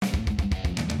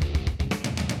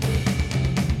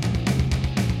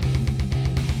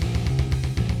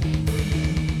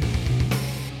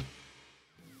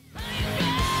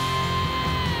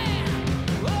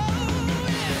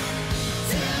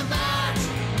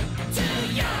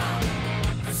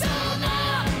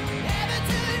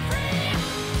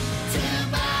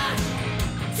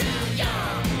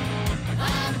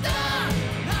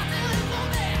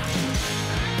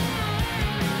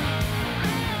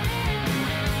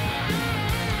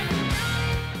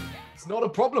not a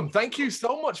problem. Thank you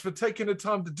so much for taking the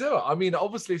time to do it. I mean,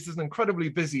 obviously, this is an incredibly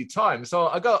busy time. So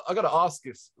I got to ask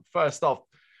you first off,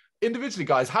 individually,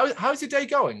 guys, how's your day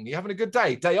going? You having a good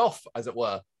day? Day off, as it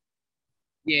were.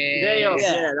 Yeah. Day off,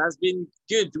 yeah, that's been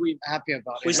good. We're happy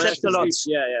about it. We slept a lot.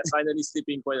 Yeah, finally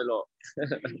sleeping quite a lot.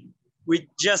 We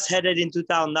just headed into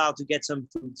town now to get some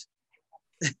food.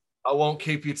 I won't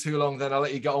keep you too long then. I'll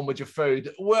let you get on with your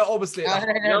food. Well, obviously...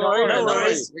 No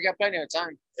worries. We got plenty of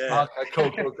time. Yeah. Okay,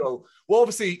 cool. Well,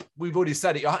 obviously, we've already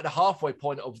said it. You're at the halfway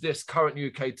point of this current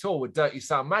UK tour with Dirty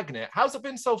Sound Magnet. How's it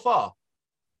been so far?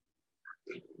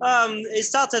 It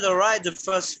started all right. The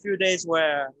first few days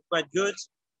were quite good.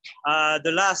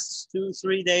 The last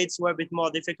 2-3 dates were a bit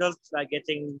more difficult, like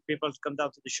getting people to come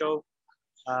down to the show.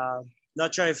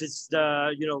 Not sure if it's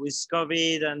with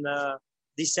COVID and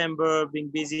December being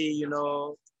busy,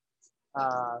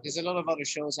 There's a lot of other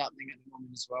shows happening at the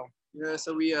moment as well. Yeah,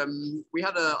 so we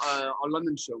had our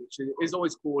London show, which is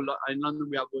always cool. In London,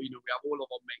 we have all of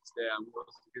our mates there, and we had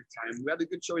a good time. We had a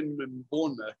good show in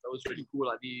Bournemouth. That was really cool.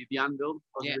 Like the Anvil,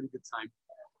 that was a really good time.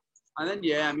 And then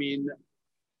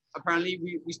apparently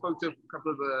we spoke to a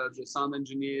couple of the sound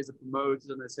engineers, the promoters,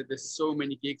 and they said there's so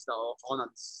many gigs that are on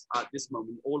at this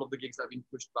moment. All of the gigs that have been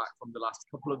pushed back from the last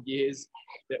couple of years,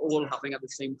 they're all happening at the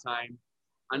same time.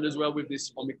 And as well with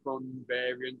this Omicron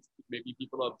variant, maybe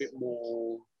people are a bit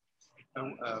more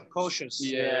cautious.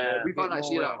 Yeah, we found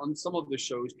actually that on some of the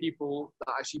shows,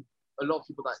 a lot of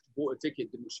people that bought a ticket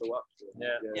didn't show up. So,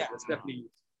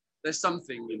 there's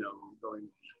something, going on.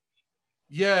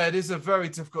 Yeah, it is a very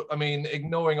difficult,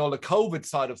 ignoring all the COVID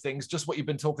side of things, just what you've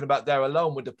been talking about there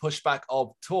alone with the pushback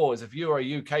of tours. If you're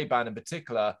a UK band in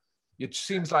particular, it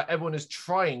seems like everyone is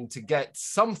trying to get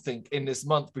something in this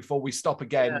month before we stop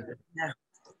again. Yeah.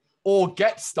 Or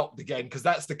get stopped again, because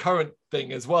that's the current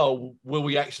thing as well. Will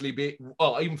we actually be,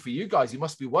 even for you guys, you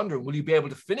must be wondering, will you be able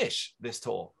to finish this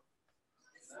tour?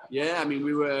 Yeah,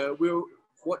 we were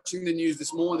watching the news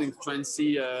this morning to try and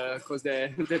see, because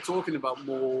they're talking about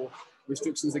more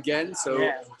restrictions again.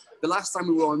 So the last time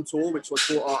we were on tour, which was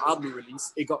for our album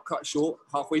release, it got cut short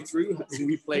halfway through.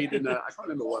 We played in, I can't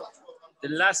remember what. The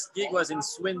last gig was in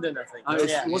Swindon, I think.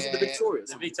 Was it the Victoria?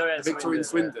 The Victoria in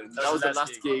Swindon. That was the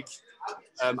last gig.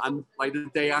 And like the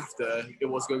day after, it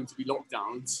was going to be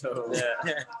lockdown. So,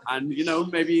 and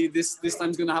maybe this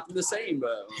time's going to happen the same.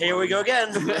 But here we go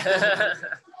again.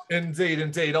 Indeed.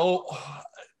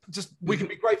 We can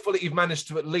be grateful that you've managed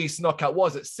to at least knock out.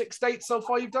 Was it 6 dates so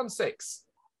far? You've done 6.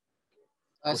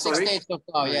 6 dates so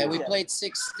far. Yeah, we played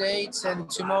 6 dates, and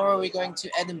tomorrow we're going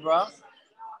to Edinburgh.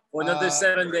 For another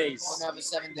 7 days. For another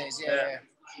 7 days. Yeah.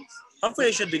 Hopefully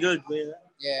it should be good.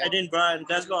 Yeah. Edinburgh and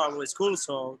Glasgow are always cool,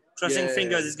 so crossing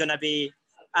fingers is gonna be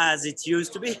as it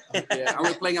used to be. And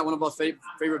we're playing at one of our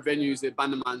favorite venues, the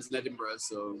Bandemans in Edinburgh.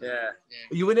 So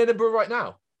Are you in Edinburgh right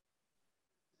now?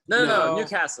 No,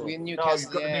 Newcastle. We're in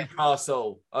Newcastle. You've got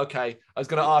Newcastle. Okay, I was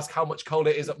going to ask how much colder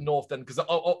it is up north then, because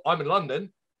I'm in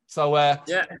London, so I want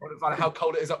to find out how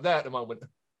cold it is up there at the moment.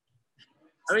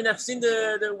 I've seen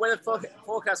the weather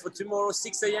forecast for tomorrow,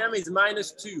 6 a.m. is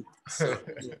 -2. So.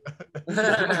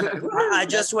 I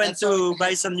just went to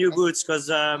buy some new boots because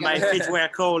my feet were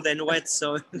cold and wet.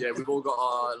 So we've all got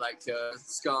our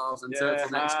scarves and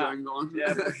turtlenecks going on.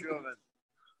 Yeah, for sure, man.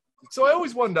 So I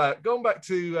always wonder, going back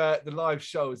to the live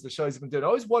shows, the shows you've been doing, I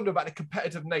always wonder about the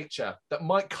competitive nature that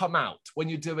might come out when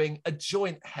you're doing a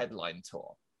joint headline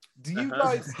tour. Do you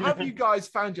have you guys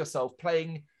found yourself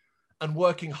playing and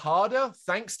working harder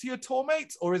thanks to your tour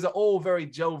mates, or is it all very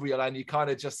jovial and you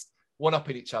kind of just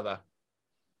one-upping each other?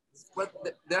 Well,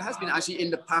 there has been actually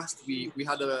in the past, we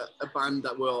had a band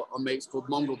that were our mates called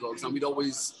Mongrel Dogs, and we'd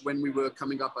always, when we were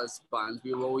coming up as bands,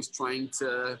 we were always trying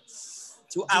to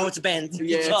outband to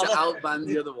outband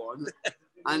the other one.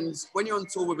 And when you're on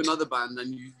tour with another band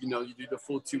and you do the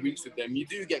full 2 weeks with them, you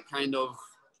do get kind of,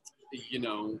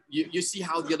 you see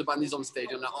how the other band is on stage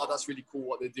and like, that's really cool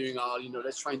what they're doing.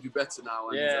 Let's try and do better now.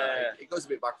 And it goes a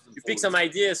bit backwards and you pick some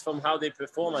ideas from how they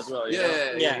perform as well.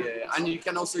 Yeah. And you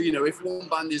can also, if one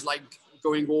band is like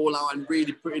going all out and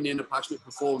really putting in a passionate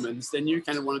performance, then you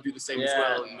kind of want to do the same as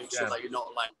well and make sure that you're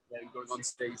not like going on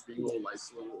stage being all like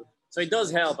so it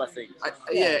does help, I think.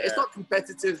 It's not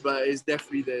competitive, but it's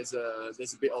definitely there's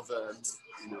a bit of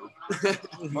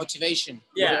motivation.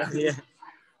 Yeah.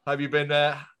 Have you been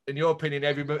in your opinion,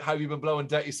 have you been blowing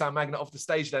Dirty Sound Magnet off the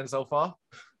stage then so far?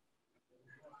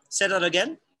 Say that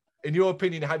again? In your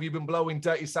opinion, have you been blowing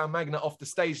Dirty Sound Magnet off the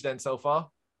stage then so far?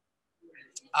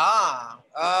 I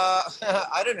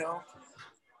don't know.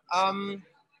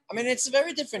 It's a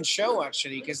very different show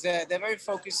actually, because they're very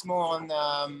focused more on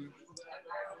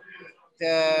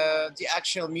the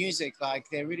actual music. Like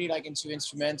they're really like into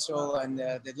instrumental, and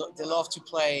they love to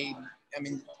play. I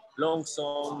mean, long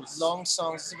songs. Long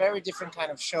songs. It's a very different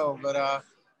kind of show, but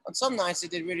on some nights they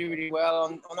did really, really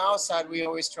well. On our side, we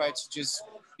always try to just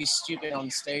be stupid on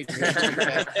stage.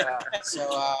 Really. So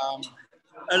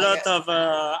a lot of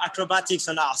acrobatics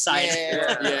on our side.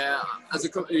 Yeah. As a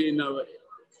company,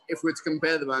 if we're to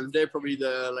compare the bands, they're probably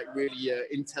the like really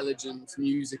intelligent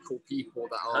musical people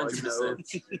that are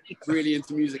really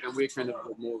into music, and we're kind of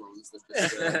the morons that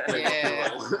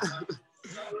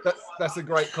just That's a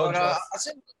great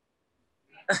contrast.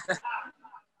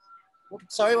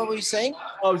 Sorry, what were you saying?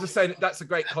 I was just saying that's a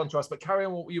great contrast, but carry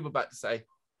on what you were about to say.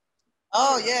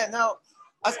 Oh yeah, no.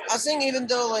 I think even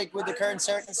though like with the current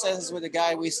circumstances with the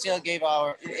guy, we still gave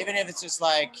even if it's just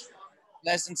like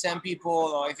less than 10 people,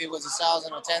 or if it was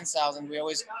 1,000 or 10,000, we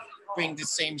always bring the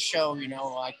same show,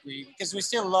 like because we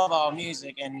still love our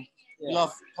music and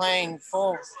love playing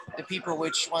for the people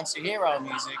which wants to hear our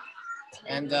music.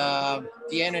 And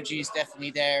the energy is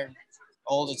definitely there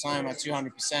all the time at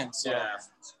 200%. So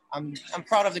I'm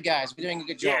proud of the guys. We're doing a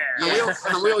good job. Yeah.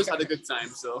 And we always had a good time,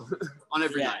 so on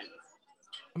every night.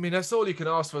 I mean, that's all you can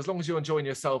ask for, as long as you're enjoying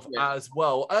yourself as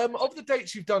well. Of the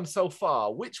dates you've done so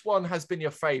far, which one has been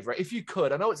your favourite? If you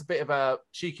could, I know it's a bit of a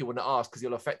cheeky one to ask because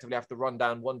you'll effectively have to run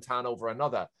down one town over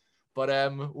another. But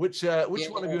which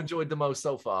one have you enjoyed the most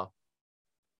so far?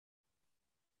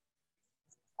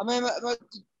 I mean,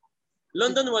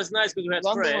 London was nice because we had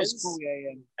London friends. was cool,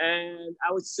 And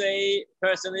I would say,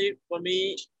 personally, for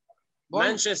me,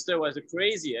 Manchester was the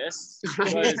craziest.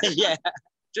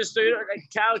 Just so like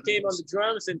Cal came on the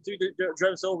drums and took the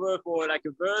drums over for like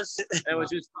a verse, and was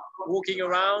just walking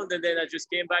around, and then I just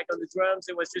came back on the drums.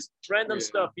 It was just random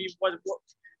stuff. He was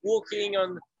walking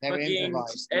on fucking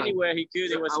anywhere he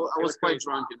could. I was quite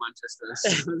drunk in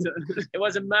Manchester. It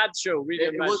was a mad show, really.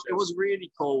 It was really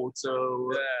cold,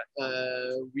 so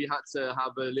we had to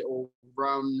have a little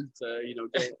run to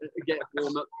get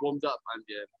warmed up, and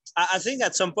I think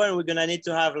at some point we're gonna need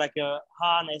to have like a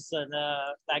harness and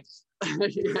like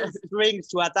strings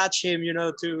to attach him,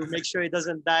 to make sure he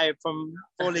doesn't die from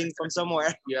falling from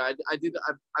somewhere. Yeah, I did.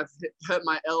 I've hurt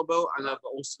my elbow, and I've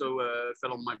also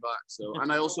fell on my back. So,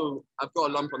 and I've got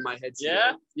a lump on my head.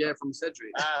 Yeah, from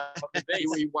Cedric.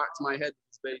 He whacked my head with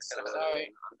his bass.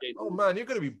 Oh man, you're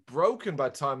going to be broken by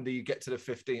the time that you get to the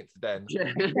 15th then.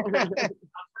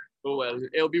 Oh well,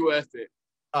 it'll be worth it.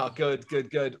 Oh, good.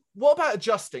 What about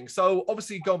adjusting? So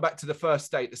obviously going back to the first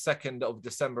date, the 2nd of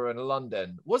December in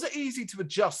London, was it easy to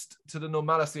adjust to the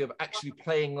normality of actually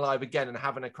playing live again and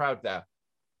having a crowd there?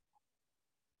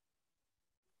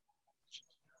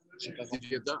 Did you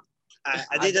get that?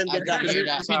 I didn't get that. Can you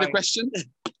repeat the question?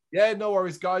 Yeah, no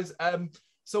worries, guys.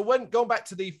 So when going back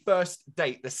to the first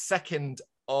date, the 2nd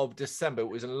of December, it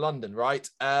was in London, right?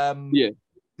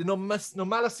 The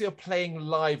normality of playing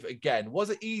live again, was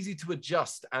it easy to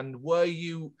adjust, and were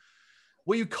you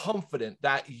confident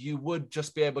that you would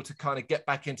just be able to kind of get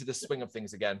back into the swing of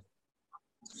things again?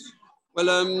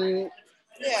 Well,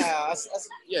 I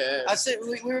said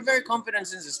we were very confident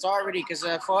since the start, really, because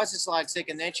for us it's like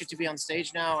second nature to be on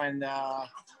stage now, and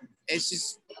it's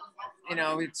just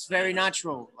it's very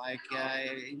natural. Like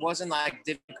it wasn't like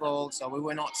difficult, so we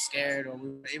were not scared,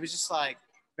 it was just like.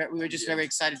 We were just very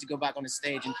excited to go back on the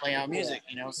stage and play our music,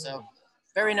 so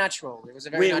very natural. It was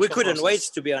a very natural we couldn't process. wait,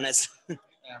 to be honest.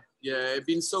 It's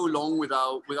been so long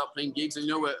without playing gigs,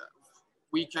 and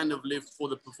we kind of live for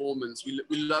the performance.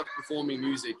 We love performing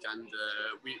music, and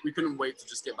we couldn't wait to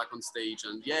just get back on stage.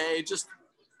 And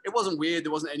it wasn't weird.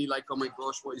 There wasn't any like, oh my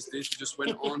gosh, what is this? We just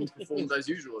went on, performed as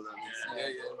usual. And,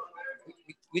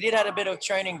 We did have a bit of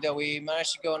training though. We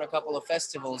managed to go on a couple of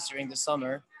festivals during the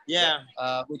summer.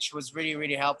 Which was really,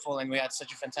 really helpful, and we had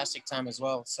such a fantastic time as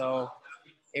well. So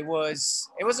it was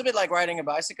a bit like riding a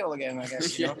bicycle again, I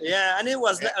guess. Yeah, and it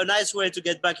was a nice way to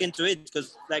get back into it,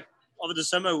 because like over the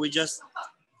summer we just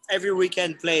every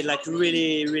weekend played like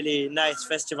really, really nice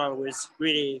festival with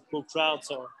really cool crowds.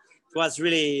 So it was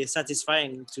really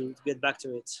satisfying to get back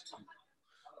to it.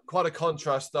 Quite a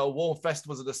contrast though, warm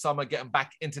festivals of the summer, getting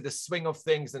back into the swing of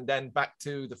things, and then back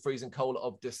to the freezing cold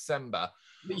of December.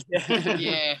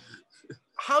 Yeah.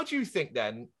 How do you think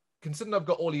then, considering I've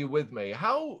got all of you with me,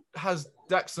 how has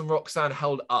Daxx and Roxane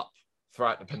held up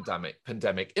throughout the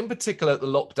pandemic, in particular the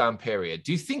lockdown period?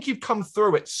 Do you think you've come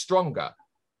through it stronger?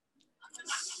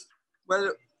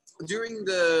 Well, during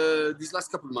these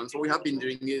last couple of months, what we have been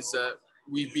doing is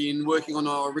we've been working on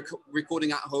our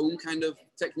recording at home kind of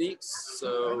techniques.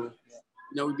 So,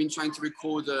 we've been trying to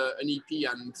record an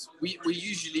EP, and we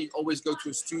usually always go to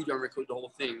a studio and record the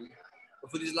whole thing. But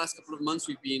for these last couple of months,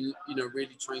 we've been,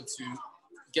 really trying to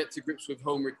get to grips with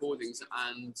home recordings.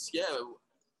 And yeah,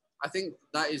 I think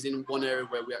that is in one area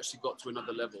where we actually got to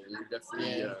another level. And we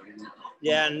definitely,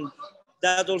 and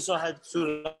that also had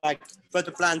to like put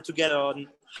a plan together on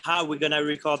how we're gonna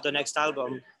record the next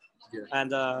album,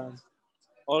 and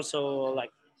also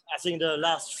like I think the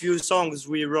last few songs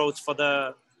we wrote for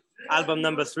the album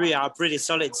number 3 are pretty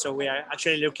solid. So we are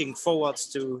actually looking forward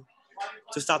to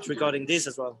start recording this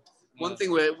as well. One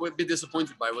thing we're a bit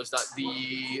disappointed by was that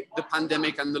the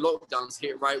pandemic and the lockdowns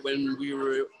hit right when we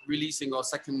were releasing our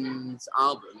second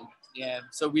album. Yeah.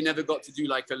 So we never got to do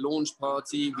like a launch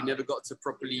party. We never got to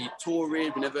properly tour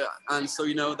it. And so,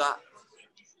 you know, that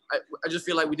I just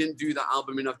feel like we didn't do that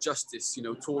album enough justice, you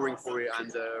know, touring for it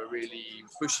and really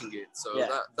pushing it. So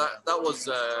that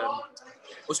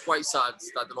was quite sad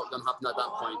that the lockdown happened at that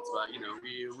point. But, you know,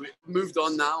 we moved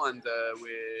on now, and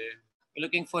we're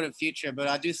looking for the future. But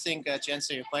I do think, to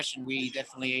answer your question, we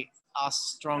definitely are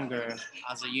stronger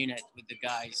as a unit with the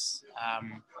guys.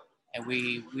 And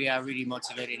we are really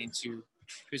motivated into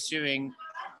pursuing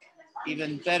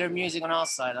even better music on our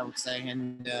side, I would say,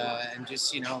 and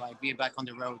just, you know, like be back on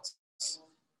the road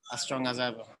as strong as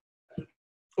ever.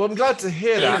 Well, I'm glad to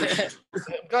hear that.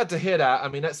 I'm glad to hear that. I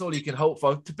mean, that's all you can hope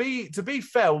for. To be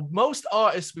fair, most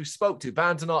artists we've spoke to,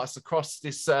 bands and artists across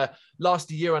this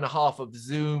last year and a half of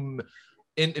Zoom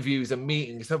interviews and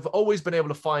meetings, have always been able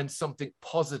to find something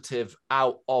positive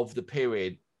out of the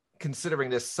period,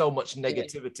 considering there's so much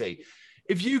negativity. Yeah.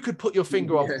 If you could put your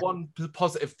finger on one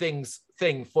positive thing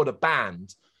for the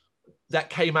band that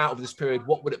came out of this period,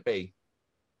 what would it be?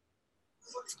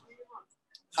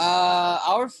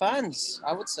 Our fans,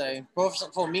 I would say,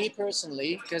 for me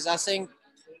personally, because I think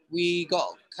we got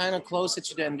kind of closer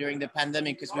to them during the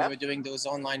pandemic because we were doing those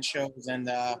online shows, and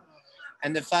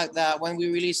the fact that when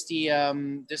we released the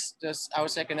our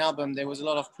second album, there was a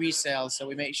lot of pre-sales, so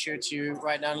we made sure to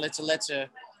write down a little letter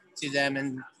to them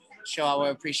and show our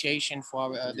appreciation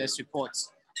for their support.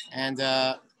 And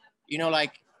you know,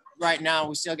 like right now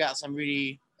we still got some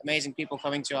really amazing people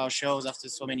coming to our shows after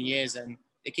so many years, and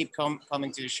they keep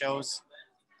coming to the shows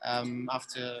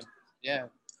after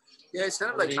it's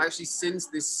kind of like actually since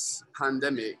this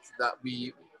pandemic that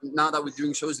now that we're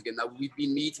doing shows again, that we've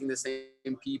been meeting the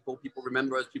same people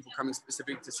remember us, people coming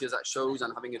specific to see us at shows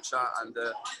and having a chat, and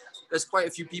there's quite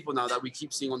a few people now that we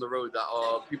keep seeing on the road that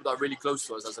are people that are really close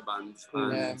to us as a band,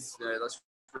 and that's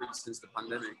really since the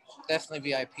pandemic.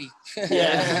 Definitely VIP.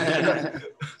 Yeah.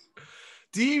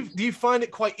 Do you find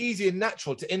it quite easy and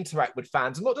natural to interact with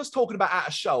fans? I'm not just talking about at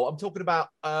a show. I'm talking about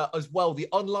as well the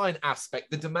online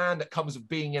aspect, the demand that comes with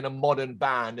being in a modern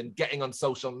band and getting on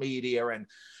social media and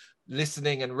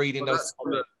listening and reading those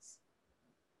comments.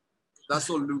 That's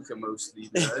all Luca mostly,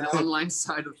 the online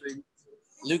side of things.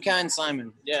 Luca and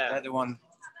Simon, they're the one.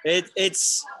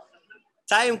 It's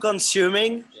time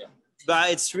consuming, but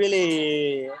it's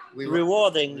really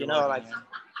rewarding. You know,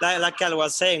 like Cal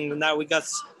was saying. Now we got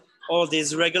all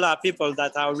these regular people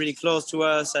that are really close to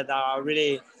us and are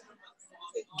really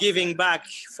giving back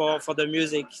for the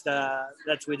music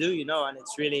that we do, you know, and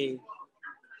it's really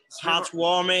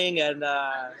heartwarming, and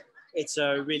it's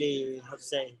a really, how to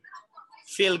say,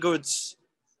 feel good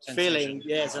feeling,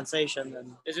 sensation.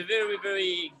 And there's a very,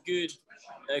 very good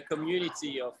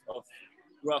community of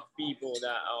rock people that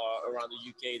are around the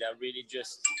UK that really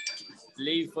just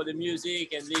live for the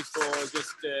music and live for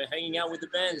just hanging out with the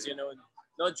bands, you know,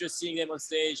 not just seeing them on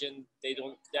stage, and they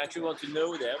actually want to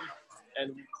know them.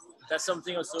 And that's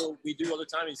something also we do all the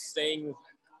time, is staying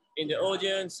in the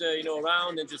audience, you know,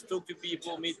 around and just talk to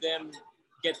people, meet them,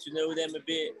 get to know them a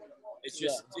bit. It's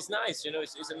just, it's nice, you know,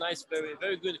 it's a nice, very,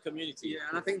 very good community. Yeah,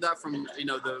 and I think that from, you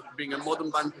know, being a modern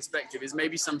band perspective is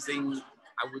maybe something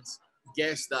I would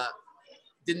guess that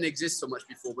didn't exist so much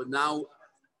before, but now,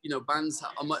 you know, bands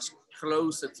are much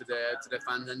closer to their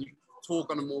fans, and you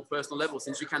talk on a more personal level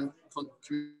since you can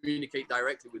communicate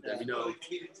directly with them. You know,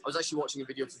 I was actually watching a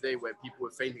video today where people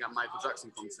were fainting at Michael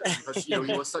Jackson concerts because, you know,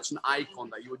 he was such an icon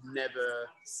that you would never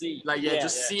see. Like,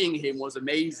 seeing him was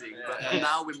amazing. But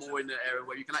now we're more in an era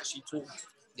where you can actually talk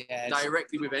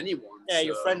directly with anyone. Yeah,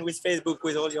 you're friend with Facebook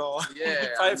with all your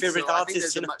favorite artists. I think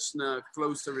there's a much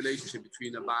closer relationship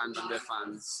between a band and their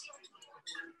fans.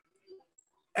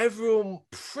 Everyone,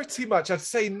 pretty much, I'd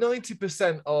say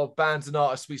 90% of bands and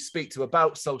artists we speak to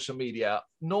about social media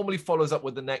normally follows up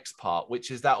with the next part,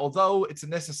 which is that although it's a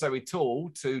necessary tool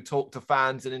to talk to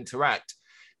fans and interact,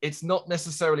 it's not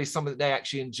necessarily something that they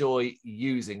actually enjoy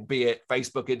using, be it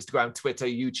Facebook, Instagram, Twitter,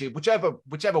 YouTube,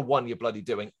 whichever one you're bloody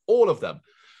doing, all of them.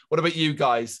 What about you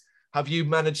guys? Have you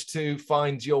managed to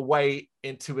find your way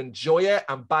to enjoy it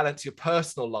and balance your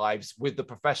personal lives with the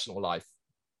professional life?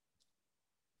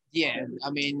 Yeah,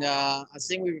 I mean, I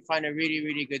think we find a really,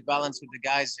 really good balance with the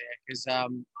guys here because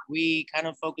we kind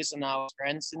of focus on our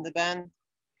strengths in the band.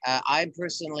 I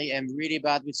personally am really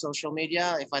bad with social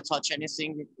media. If I touch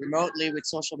anything remotely with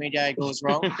social media, it goes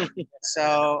wrong.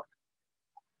 So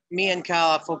me and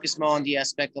Cal focus more on the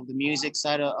aspect of the music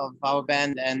side of our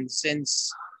band, and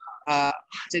since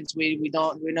we're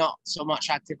not so much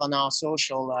active on our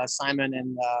social, Simon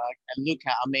and Luca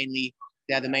are mainly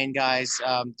they're the main guys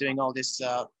doing all this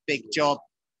big job.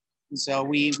 And so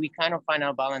we kind of find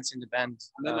our balance in the band.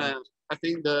 And then I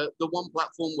think the one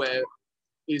platform where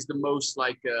is the most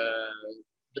like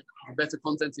the better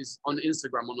content is on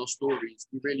Instagram on our stories.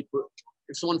 We really put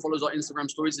if someone follows our Instagram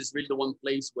stories, it's really the one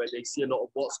place where they see a lot of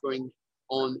what's going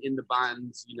on in the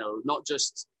band. You know, not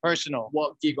just Personal.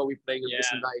 what gig are we playing and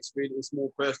this and that. It's more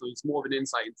personal. It's more of an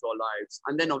insight into our lives.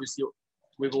 And then obviously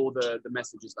with all the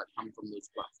messages that come from those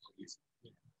platforms.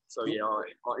 So yeah,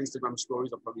 our Instagram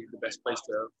stories are probably the best place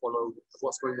to follow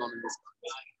what's going on in this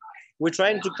band. We're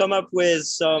trying to come up with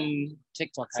some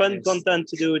TikTok fun content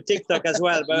to do TikTok as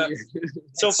well, but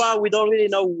so far we don't really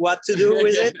know what to do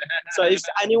with it. So if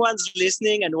anyone's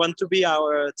listening and want to be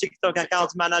our TikTok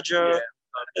account manager,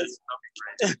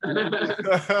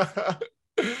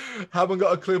 haven't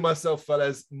got a clue myself,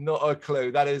 fellas. Not a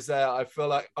clue. That is, I feel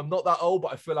like I'm not that old,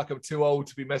 but I feel like I'm too old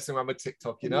to be messing around with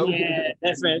TikTok. You know? Yeah,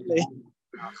 definitely.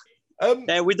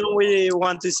 We don't really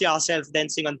want to see ourselves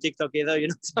dancing on TikTok either, you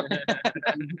know.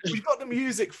 We've got the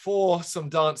music for some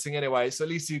dancing anyway, so at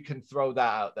least you can throw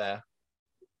that out there.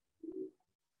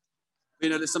 You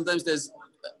know, sometimes there's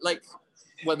like,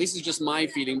 well, this is just my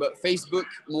feeling, but Facebook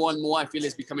more and more I feel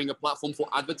is becoming a platform for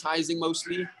advertising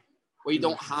mostly, where you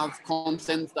don't have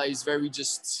content that is very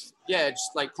just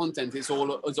like content. It's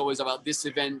always about this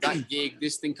event, that gig,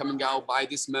 this thing coming out, buy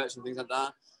this merch and things like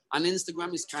that. And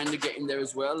Instagram is kind of getting there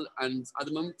as well. And at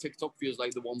the moment, TikTok feels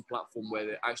like the one platform where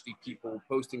there are actually people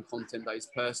posting content that is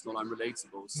personal and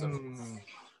relatable. So,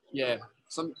 yeah.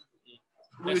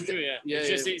 That's true, yeah.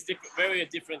 It's very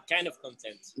different kind of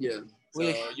content. Yeah.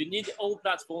 So you need all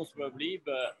platforms probably,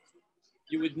 but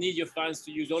you would need your fans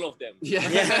to use all of them.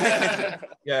 Yeah.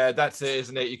 Yeah, that's it,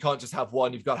 isn't it? You can't just have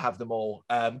one. You've got to have them all.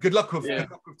 Good luck with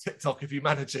TikTok if you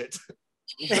manage it.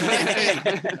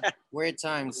 Weird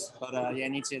times, but I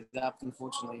need to adapt,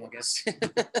 unfortunately, I guess.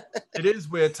 It is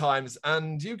weird times,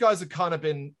 and you guys have kind of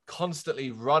been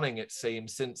constantly running, it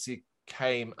seems, since you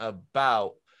came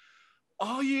about.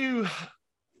 Are you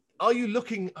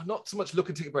looking, not so much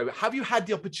looking to take a break, but have you had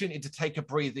the opportunity to take a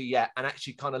breather yet and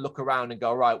actually kind of look around and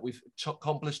go, right, we've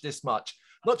accomplished this much,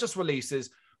 not just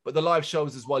releases, but the live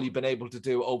shows as well you've been able to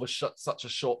do over such a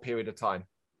short period of time?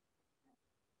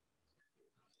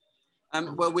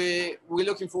 Well, we're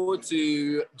looking forward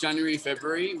to January,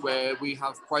 February, where we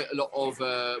have quite a lot of,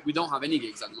 we don't have any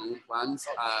gigs at the moment planned.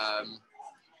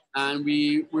 And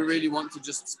we really want to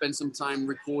just spend some time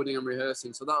recording and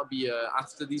rehearsing. So that'll be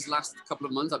after these last couple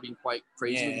of months have been quite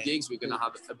crazy with gigs. We're going to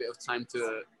have a bit of time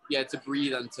to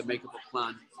breathe and to make up a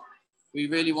plan. We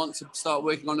really want to start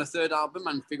working on a third album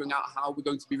and figuring out how we're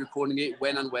going to be recording it,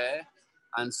 when and where.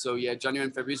 And so, January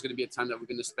and February is going to be a time that we're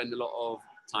going to spend a lot of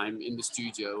time in the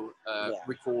studio,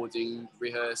 recording,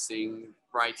 rehearsing,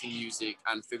 writing music,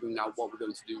 and figuring out what we're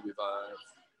going to do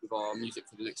with our music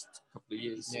for the next couple of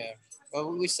years. Yeah,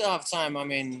 well, we still have time. I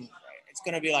mean, it's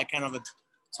going to be like kind of a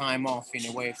time off in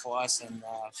a way for us, and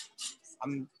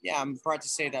I'm proud to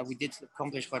say that we did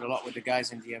accomplish quite a lot with the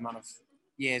guys in the amount of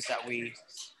years that we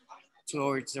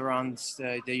toured around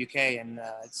the UK, and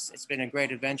it's been a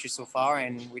great adventure so far,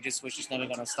 and we just wish it's never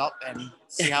going to stop and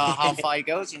see how far it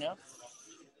goes, you know.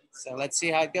 So let's see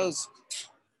how it goes.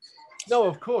 No,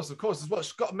 of course. As well,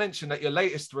 I've got to mention that your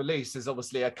latest release is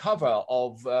obviously a cover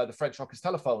of the French Rockers'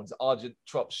 Telephones, Argent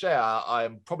Trop Cher. I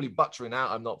am probably butchering out.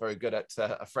 I'm not very good at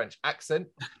a French accent.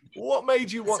 What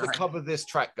made you want to cover this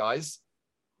track, guys?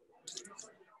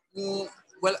 Well,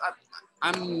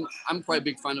 I'm quite a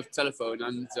big fan of Telephone,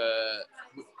 and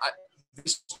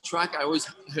this track, I always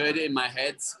heard it in my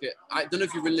head. I don't know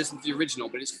if you've really listened to the original,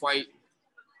 but it's quite...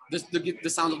 The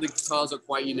sound of the guitars are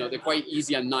quite, they're quite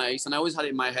easy and nice. And I always had it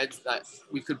in my head that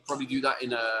we could probably do that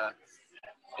in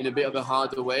a bit of a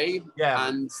harder way. Yeah.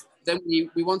 And then we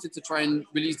wanted to try and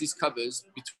release these covers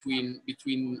between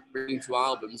bringing two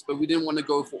albums, but we didn't want to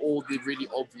go for all the really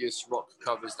obvious rock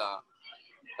covers that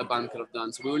a band could have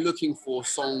done. So we were looking for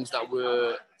songs that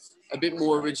were a bit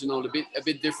more original, a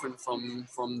bit different from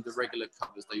the regular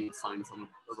covers that you would find from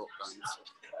a rock band.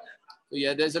 So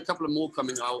yeah, there's a couple of more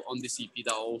coming out on this EP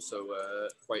that are also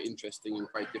quite interesting and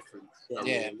quite different.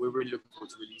 We're really looking forward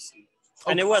to releasing.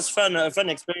 And it was a fun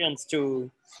experience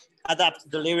to adapt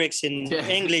the lyrics in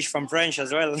English from French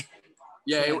as well.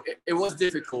 Yeah, it was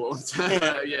difficult.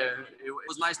 Yeah, it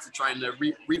was nice to try and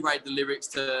rewrite the lyrics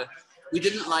to. We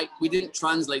didn't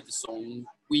translate the song.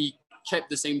 We kept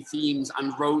the same themes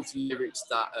and wrote lyrics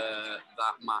that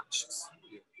matched.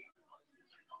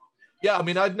 Yeah, I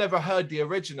mean, I'd never heard the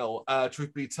original,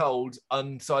 truth be told,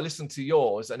 and so I listened to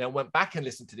yours, and then went back and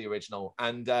listened to the original.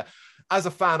 And as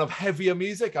a fan of heavier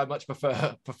music, I much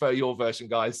prefer your version,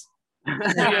 guys.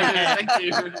 Thank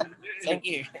you. Thank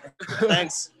you.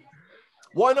 Thanks.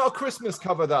 Why not a Christmas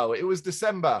cover though? It was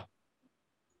December.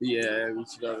 Yeah, we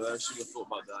should have thought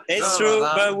about that. It's true,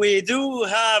 but we do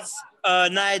have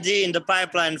an idea in the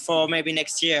pipeline for maybe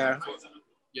next year.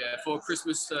 Yeah, for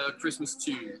Christmas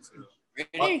tune.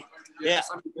 Really? Yeah.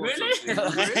 Really?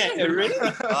 Really?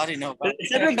 I didn't know about it.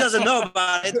 Cedric doesn't know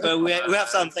about it, but we have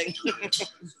something.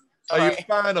 Are you a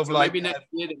fan of like? Maybe next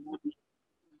year?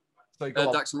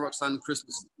 Daxx and Roxane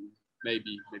Christmas.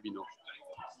 Maybe not.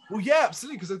 Well, yeah,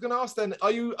 absolutely. Because I was going to ask then,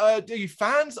 are you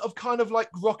fans of kind of like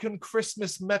rock and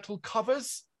Christmas metal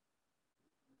covers?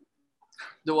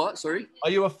 The what? Sorry.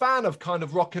 Are you a fan of kind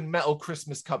of rock and metal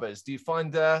Christmas covers? Do you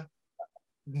find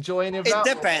enjoy any of It that?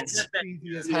 depends.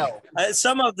 Easy as hell.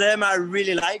 Some of them I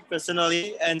really like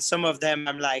personally, and some of them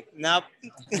I'm like, nope,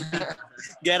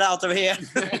 get out of here.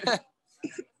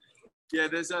 Yeah,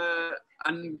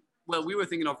 well, we were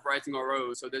thinking of writing our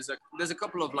own, so there's a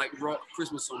couple of like rock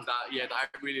Christmas songs that I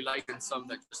really like, and some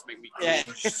that just make me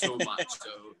cringe so much.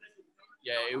 So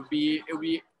yeah, it would be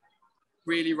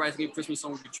really writing a Christmas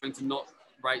song would be trying to not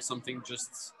write something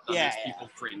just that makes people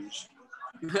cringe.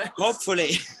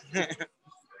 Hopefully.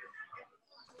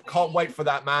 Can't wait for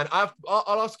that, man.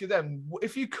 I'll ask you then,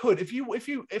 if you could, if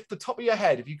the top of your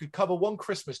head, if you could cover one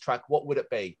Christmas track, what would it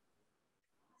be?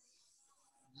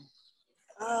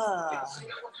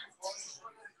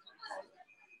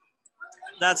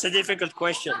 That's a difficult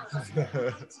question.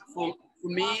 For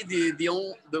me, the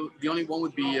only one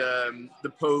would be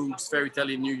the Pogues' "Fairy Tale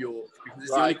in New York," because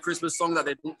it's the only Christmas song that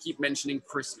they don't keep mentioning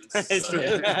Christmas. It's So.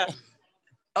 true.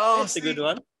 That's a good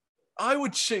one. I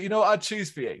would choose. You know what I'd choose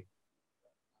for you?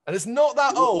 And it's not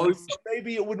that old, so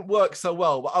maybe it wouldn't work so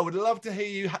well, but I would love to hear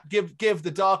you give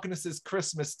the Darkness's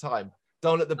Christmas Time.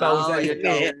 Don't let the bells ring.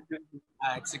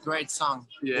 It's a great song.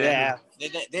 Yeah.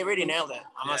 They really nailed it,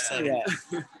 I must say.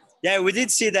 Yeah, we did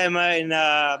see them in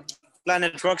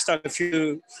Planet Rockstar a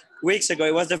few weeks ago.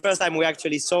 It was the first time we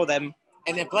actually saw them.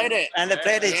 And they played it. And they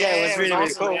played it, it was really,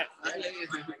 really cool.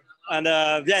 And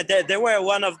they were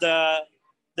one of the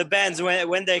bands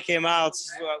when they came out.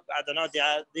 I don't know,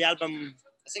 the album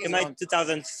came out in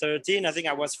 2013. I think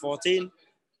I was 14.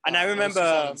 And I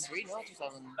remember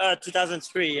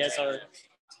 2003, yeah, sorry.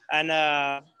 And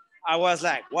I was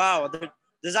like, wow,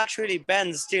 there's actually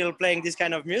bands still playing this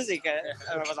kind of music. And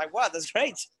I was like, wow, that's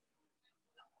great.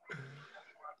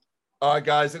 All right,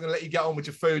 guys, I'm going to let you get on with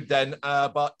your food then.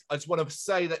 But I just want to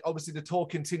say that obviously the tour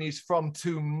continues from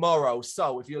tomorrow.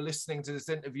 So if you're listening to this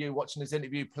interview, watching this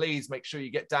interview, please make sure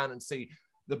you get down and see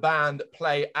the band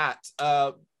play at,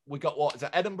 we got what, is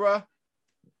it Edinburgh?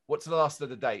 What's the last of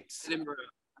the dates? Edinburgh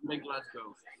and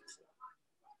Glasgow.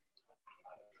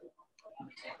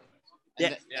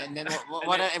 And then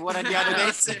what are the other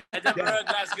dates? Edinburgh,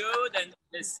 Glasgow, then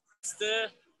Leicester,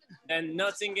 then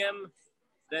Nottingham,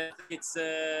 then it's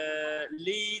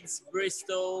Leeds,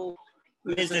 Bristol,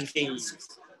 Milton Keynes.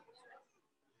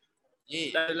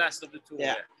 Yeah. That's the last of the tour.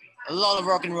 Yeah. A lot of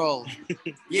rock and roll.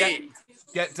 Yeah.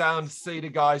 Get down, see the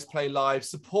guys play live,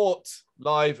 support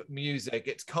live music.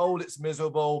 It's cold, it's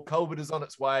miserable. COVID is on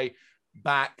its way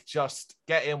back. Just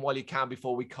get in while you can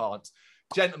before we can't.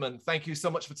 Gentlemen, thank you so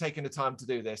much for taking the time to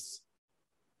do this.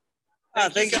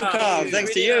 Thank you, Carl.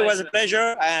 Thanks to you. It was a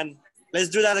pleasure. And let's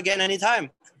do that again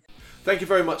anytime. Thank you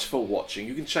very much for watching.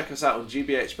 You can check us out on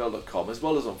gbhbl.com as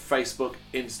well as on Facebook,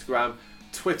 Instagram,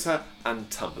 Twitter and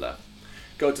Tumblr.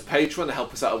 Go to Patreon to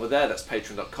help us out over there. That's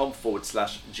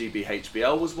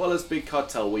patreon.com/GBHBL, as well as Big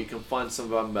Cartel, where you can find some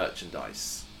of our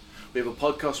merchandise. We have a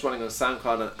podcast running on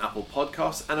SoundCloud and Apple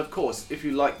Podcasts. And of course, if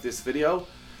you like this video,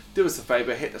 do us a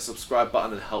favour, hit the subscribe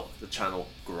button and help the channel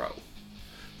grow.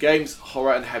 Games,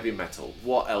 horror and heavy metal.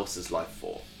 What else is life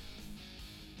for?